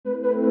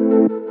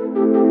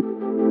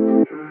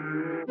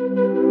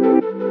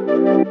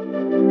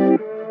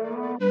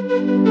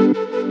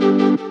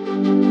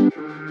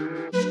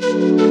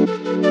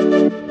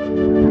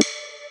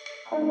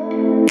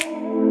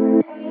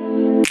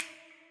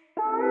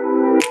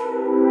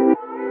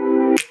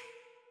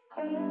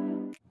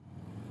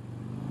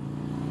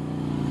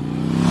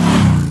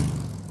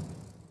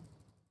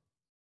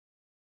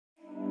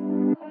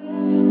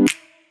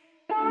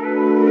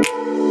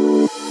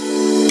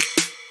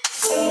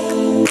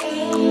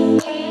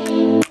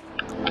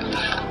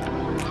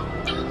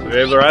We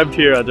have arrived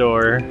here at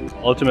our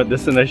ultimate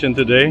destination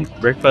today.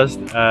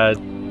 Breakfast at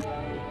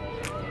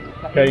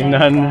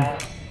Kainan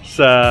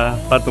sa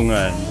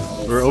Patungan.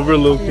 We're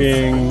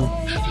overlooking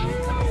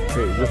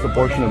just a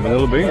portion of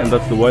Manila Bay, and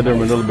that's the wider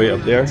Manila Bay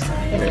up there.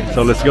 Okay,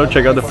 so let's go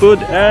check out the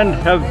food and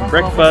have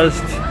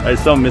breakfast. I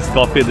saw Miss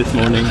Coffee this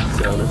morning,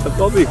 so let's have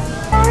coffee.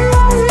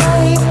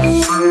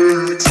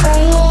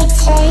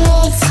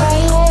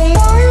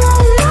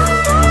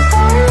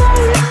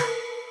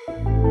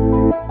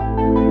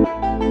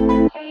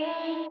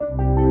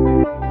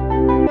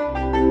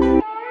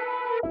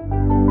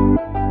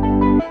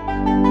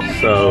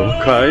 So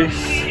guys,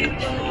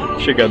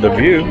 check out the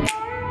view.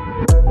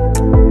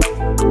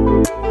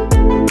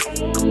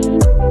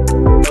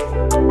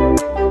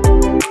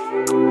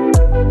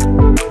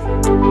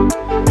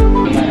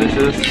 This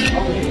is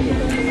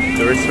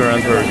the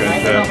restaurant where we're going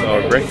to have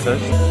our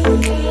breakfast.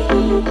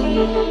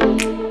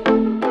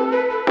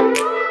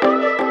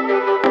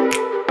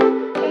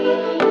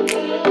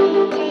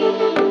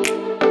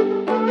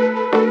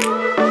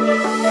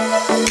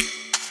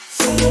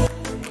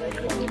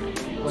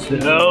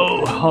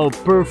 So, how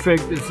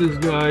perfect this is,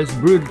 guys.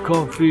 Brewed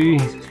coffee,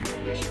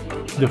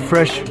 the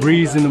fresh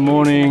breeze in the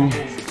morning,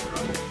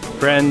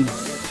 friends,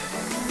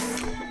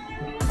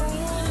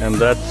 and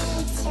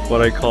that's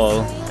what I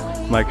call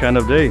my kind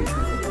of day.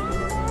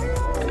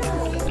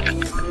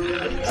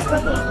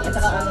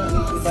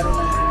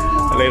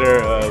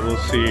 Later we'll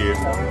see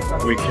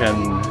if we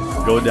can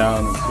go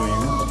down and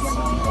swim.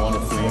 I want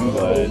to swim,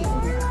 but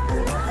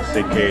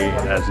CK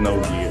has no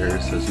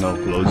gears, has no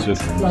clothes with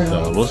him,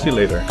 so we'll see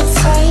later.